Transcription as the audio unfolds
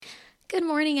Good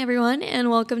morning, everyone, and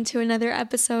welcome to another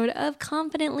episode of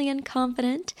Confidently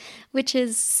Unconfident, which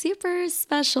is super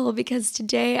special because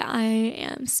today I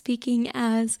am speaking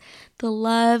as the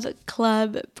Love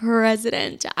Club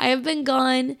president. I have been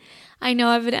gone. I know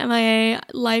I've been MIA.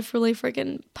 Life really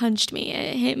freaking punched me.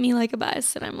 It hit me like a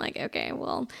bus, and I'm like, okay,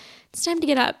 well, it's time to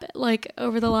get up. Like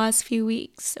over the last few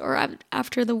weeks, or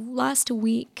after the last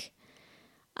week.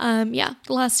 The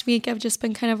last week I've just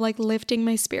been kind of like lifting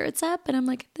my spirits up, and I'm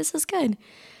like, this is good.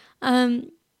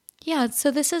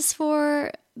 So this is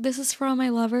for all my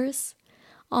lovers,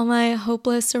 all my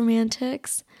hopeless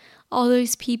romantics, all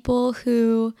those people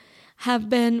who have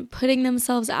been putting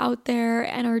themselves out there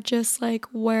and are just like,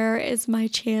 where is my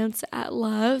chance at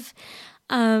love?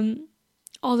 All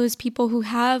those people who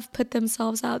have put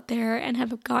themselves out there and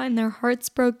have gotten their hearts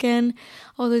broken,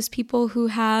 all those people who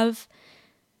have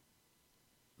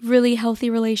really healthy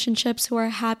relationships, who are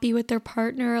happy with their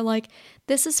partner. Like,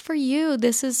 this is for you.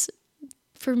 This is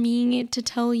for me to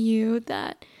tell you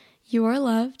that you are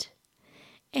loved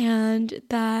and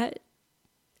that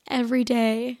every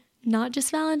day, not just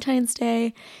Valentine's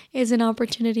Day, is an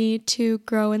opportunity to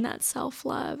grow in that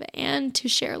self-love and to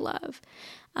share love.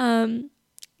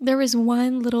 There was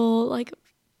one little like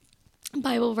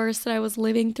Bible verse that I was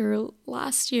living through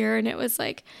last year, and it was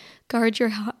like, guard your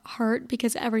heart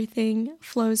because everything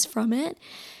flows from it.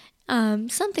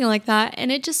 Something like that.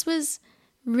 And it just was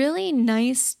really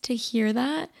nice to hear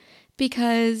that,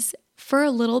 because for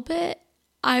a little bit,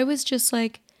 I was just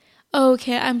like, oh,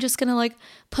 okay, I'm just gonna like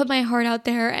put my heart out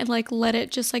there and like let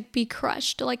it just like be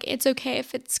crushed. Like, it's okay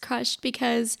if it's crushed,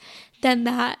 because then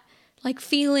that like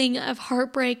feeling of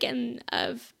heartbreak and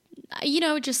of,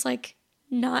 just like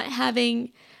not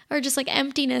having, or just like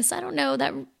emptiness, I don't know,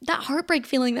 that heartbreak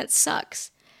feeling that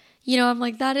sucks. I'm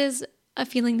like, that is a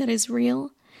feeling that is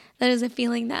real. That is a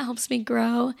feeling that helps me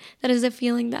grow. That is a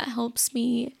feeling that helps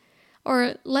me,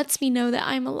 or lets me know that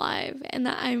I'm alive and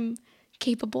that I'm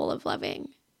capable of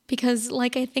loving. Because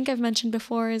like I think I've mentioned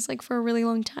before, is like for a really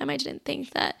long time, I didn't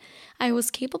think that I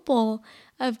was capable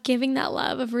of giving that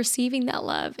love, of receiving that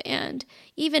love. And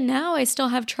even now I still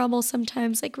have trouble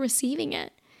sometimes like receiving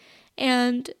it.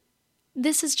 And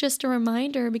this is just a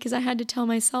reminder, because I had to tell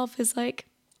myself, is like,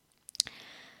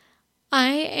 I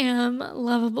am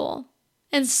lovable,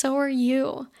 and so are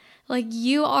you. Like,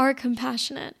 you are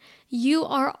compassionate. You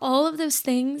are all of those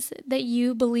things that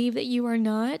you believe that you are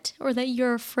not, or that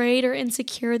you're afraid or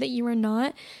insecure that you are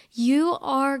not. You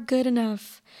are good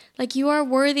enough. Like, you are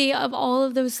worthy of all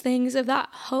of those things, of that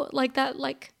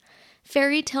that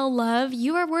fairy tale love.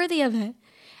 You are worthy of it.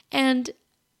 And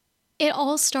it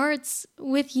all starts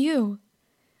with you.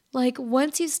 Like,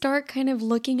 once you start kind of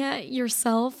looking at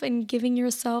yourself and giving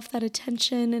yourself that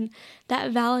attention and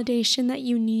that validation that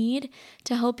you need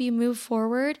to help you move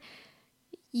forward,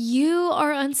 you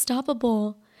are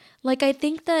unstoppable. Like, I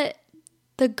think that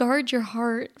the guard your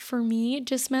heart for me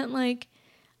just meant like,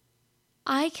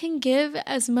 I can give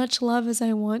as much love as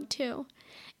I want to.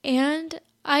 And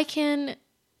I can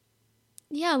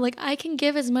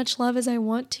give as much love as I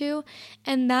want to.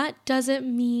 And that doesn't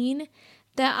mean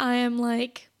that I am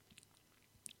like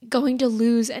going to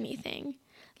lose anything.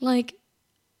 Like,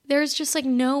 there's just like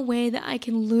no way that I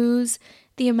can lose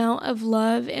the amount of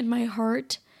love in my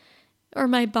heart or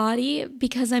my body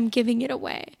because I'm giving it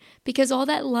away. Because all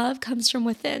that love comes from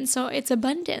within. So it's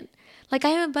abundant. Like, I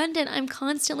am abundant. I'm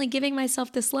constantly giving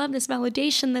myself this love, this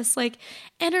validation, this like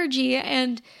energy.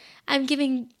 And I'm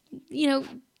giving,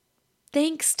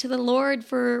 thanks to the Lord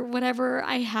for whatever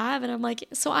I have. And I'm like,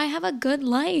 so I have a good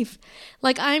life.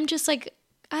 Like, I'm just like,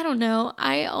 I don't know.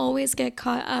 I always get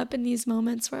caught up in these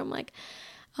moments where I'm like,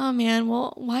 oh man,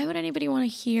 well, why would anybody want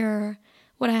to hear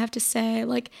what I have to say?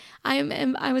 Like, I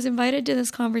was invited to this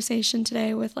conversation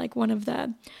today with like one of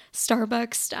the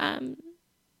Starbucks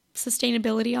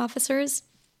sustainability officers.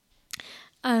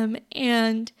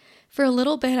 And for a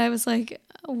little bit I was like,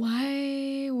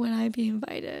 why would I be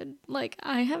invited? Like,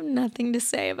 I have nothing to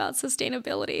say about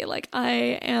sustainability. Like,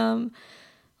 I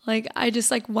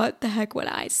just like, what the heck would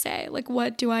I say? Like,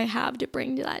 what do I have to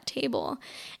bring to that table?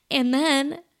 And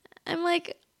then I'm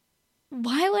like,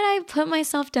 why would I put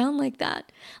myself down like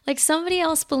that? Like, somebody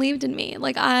else believed in me.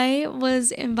 Like, I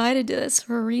was invited to this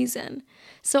for a reason.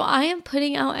 So I am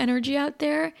putting out energy out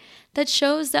there that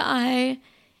shows that I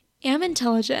am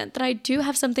intelligent, that I do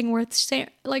have something worth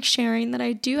sharing, that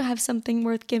I do have something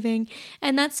worth giving.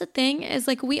 And that's the thing, is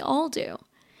like, we all do.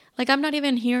 Like, I'm not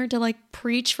even here to like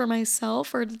preach for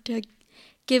myself or to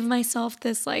give myself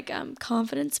this like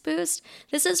confidence boost.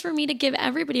 This is for me to give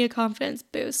everybody a confidence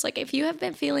boost. Like, if you have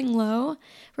been feeling low,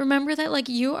 remember that like,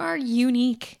 you are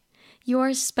unique. You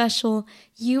are special.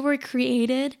 You were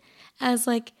created as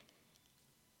like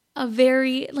a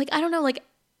very, like, I don't know, like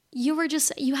you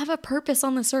have a purpose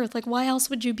on this earth. Like, why else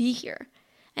would you be here?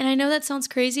 And I know that sounds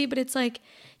crazy, but it's like,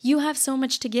 you have so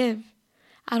much to give.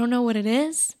 I don't know what it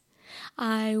is.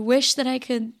 I wish that I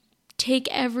could take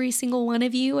every single one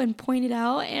of you and point it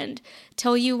out and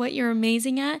tell you what you're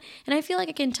amazing at. And I feel like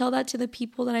I can tell that to the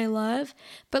people that I love.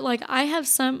 But like, I have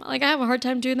a hard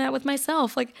time doing that with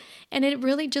myself. Like, and it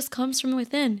really just comes from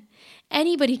within.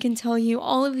 Anybody can tell you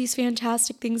all of these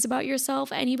fantastic things about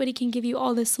yourself. Anybody can give you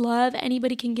all this love.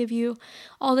 Anybody can give you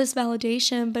all this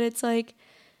validation. But it's like,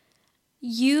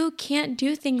 you can't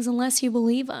do things unless you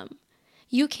believe them.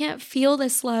 You can't feel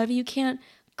this love. You can't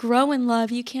grow in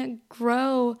love. You can't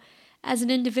grow as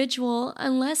an individual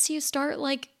unless you start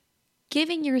like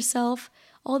giving yourself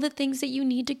all the things that you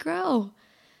need to grow.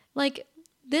 Like,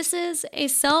 this is a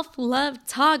self-love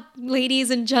talk,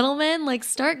 ladies and gentlemen. Like,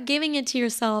 start giving it to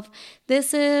yourself.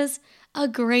 This is a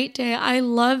great day. I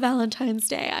love Valentine's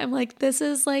Day. I'm like, this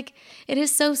is like, it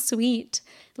is so sweet.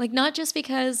 Like, not just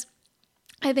because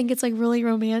I think it's like really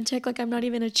romantic. Like, I'm not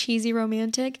even a cheesy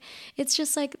romantic. It's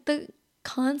just like the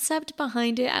concept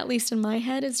behind it, at least in my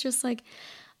head, is just like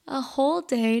a whole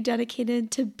day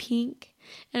dedicated to pink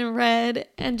and red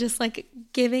and just like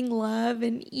giving love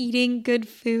and eating good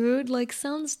food. Like,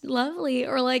 sounds lovely.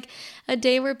 Or like a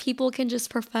day where people can just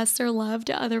profess their love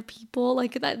to other people.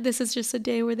 Like, that this is just a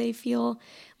day where they feel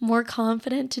more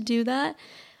confident to do that.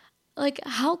 Like,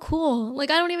 how cool.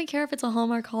 Like, I don't even care if it's a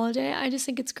Hallmark holiday. I just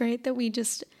think it's great that we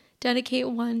just dedicate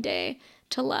one day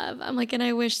to love. I'm like, and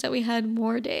I wish that we had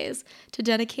more days to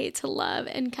dedicate to love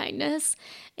and kindness.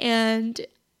 And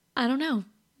I don't know.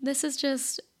 This is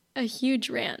just a huge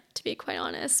rant, to be quite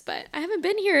honest. But I haven't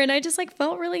been here, and I just like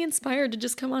felt really inspired to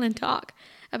just come on and talk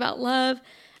about love,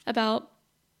 about,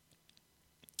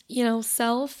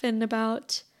 self, and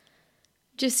about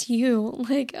just you,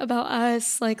 like about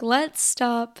us. Like, let's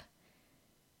stop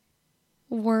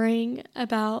worrying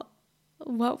about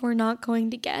what we're not going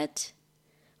to get,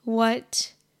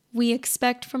 what we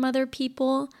expect from other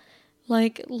people.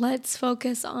 Like, let's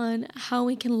focus on how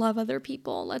we can love other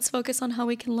people. Let's focus on how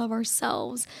we can love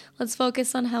ourselves. Let's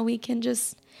focus on how we can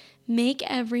just make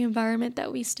every environment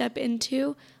that we step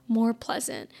into more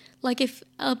pleasant. Like, if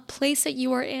a place that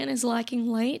you are in is lacking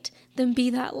light, then be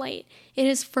that light. It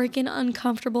is freaking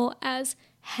uncomfortable as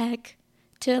heck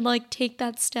to like take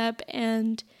that step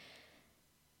and,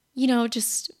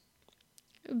 just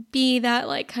be that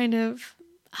like kind of,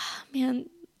 I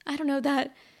don't know,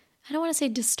 that I don't want to say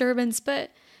disturbance,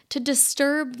 but to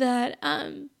disturb that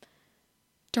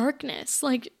darkness.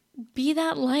 Like, be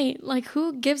that light. Like,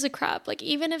 who gives a crap? Like,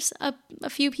 even if a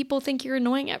few people think you're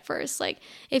annoying at first, like,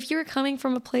 if you're coming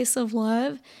from a place of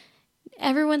love,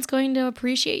 everyone's going to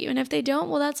appreciate you. And if they don't,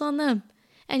 well, that's on them.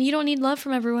 And you don't need love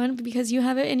from everyone because you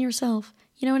have it in yourself.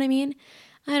 You know what I mean?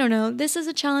 I don't know. This is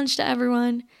a challenge to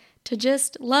everyone to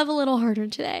just love a little harder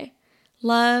today.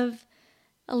 Love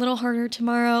a little harder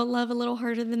tomorrow, love a little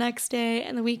harder the next day,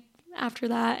 and the week after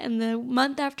that, and the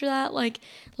month after that. Like,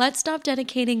 let's stop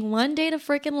dedicating one day to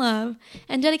freaking love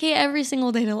and dedicate every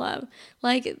single day to love.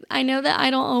 Like, I know that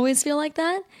I don't always feel like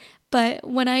that, but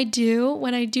when I do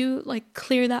like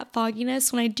clear that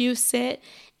fogginess, when I do sit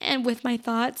and with my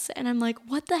thoughts and I'm like,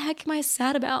 what the heck am I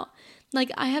sad about?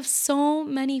 Like, I have so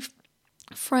many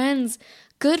friends,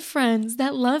 good friends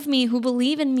that love me, who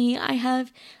believe in me. I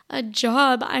have a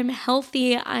job. I'm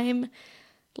healthy. I'm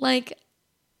like,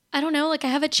 I don't know, like I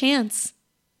have a chance.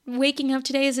 Waking up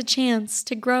today is a chance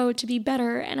to grow, to be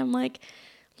better. And I'm like,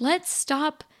 let's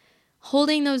stop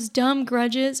holding those dumb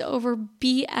grudges over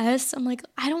BS. I'm like,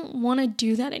 I don't want to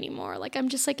do that anymore. Like, I'm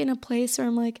just like in a place where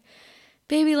I'm like,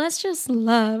 baby, let's just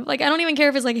love. Like, I don't even care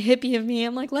if it's like hippie of me.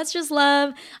 I'm like, let's just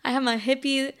love. I have my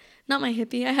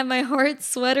I have my heart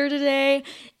sweater today.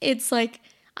 It's like,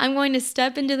 I'm going to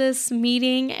step into this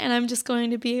meeting and I'm just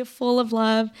going to be full of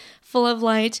love, full of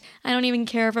light. I don't even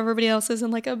care if everybody else is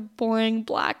in like a boring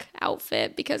black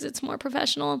outfit because it's more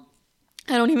professional.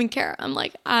 I don't even care. I'm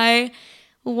like, I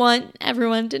want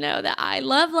everyone to know that I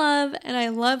love and I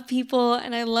love people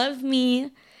and I love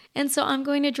me. And so I'm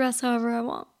going to dress however I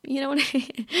want. You know what I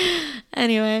mean?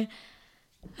 Anyway,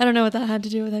 I don't know what that had to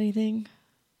do with anything,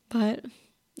 but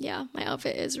yeah, my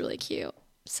outfit is really cute.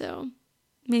 So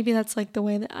maybe that's like the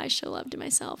way that I show love to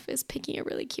myself, is picking a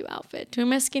really cute outfit, doing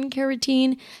my skincare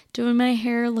routine, doing my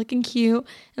hair, looking cute,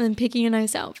 and then picking a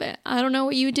nice outfit. I don't know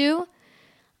what you do,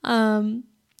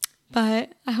 but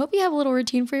I hope you have a little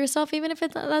routine for yourself, even if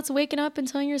that's waking up and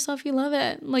telling yourself you love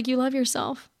it, like you love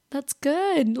yourself. That's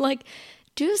good. Like,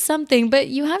 do something, but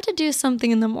you have to do something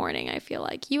in the morning. I feel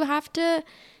like you have to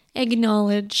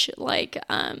acknowledge like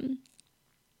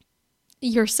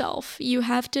yourself. You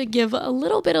have to give a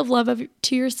little bit of love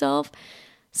to yourself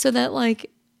so that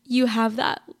like you have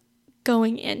that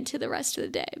going into the rest of the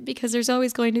day, because there's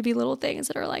always going to be little things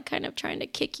that are like kind of trying to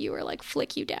kick you or like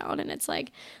flick you down. And it's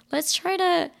like, let's try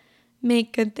to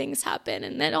make good things happen.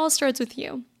 And that all starts with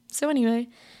you. So anyway,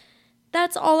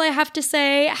 that's all I have to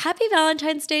say. Happy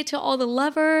Valentine's Day to all the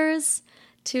lovers,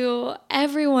 to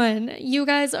everyone. You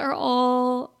guys are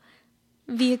all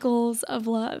vehicles of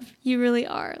love. You really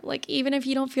are. Like, even if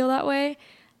you don't feel that way,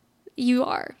 you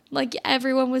are. Like,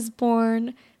 everyone was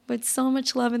born with so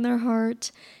much love in their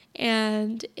heart.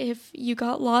 And if you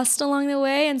got lost along the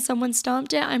way and someone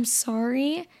stomped it, I'm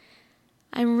sorry.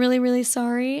 I'm really, really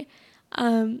sorry.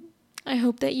 I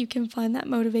hope that you can find that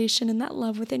motivation and that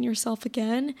love within yourself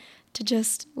again to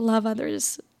just love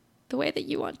others the way that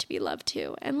you want to be loved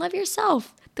too. And love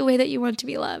yourself the way that you want to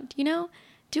be loved, you know?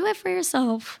 Do it for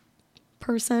yourself,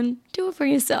 person. Do it for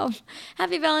yourself.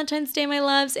 Happy Valentine's Day, my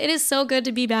loves. It is so good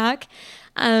to be back.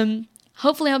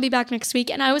 Hopefully I'll be back next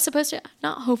week. And I was supposed to,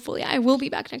 not hopefully, I will be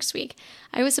back next week.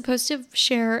 I was supposed to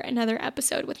share another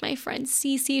episode with my friend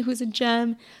Cece, who's a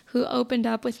gem, who opened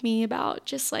up with me about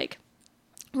just like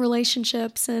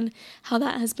relationships and how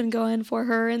that has been going for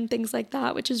her and things like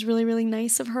that, which is really, really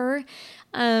nice of her.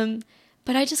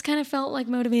 But I just kind of felt like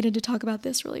motivated to talk about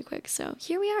this really quick. So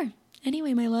here we are.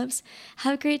 Anyway, my loves,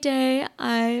 have a great day.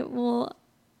 I will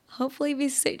hopefully be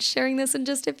sharing this in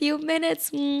just a few minutes.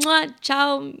 Mwah,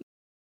 ciao.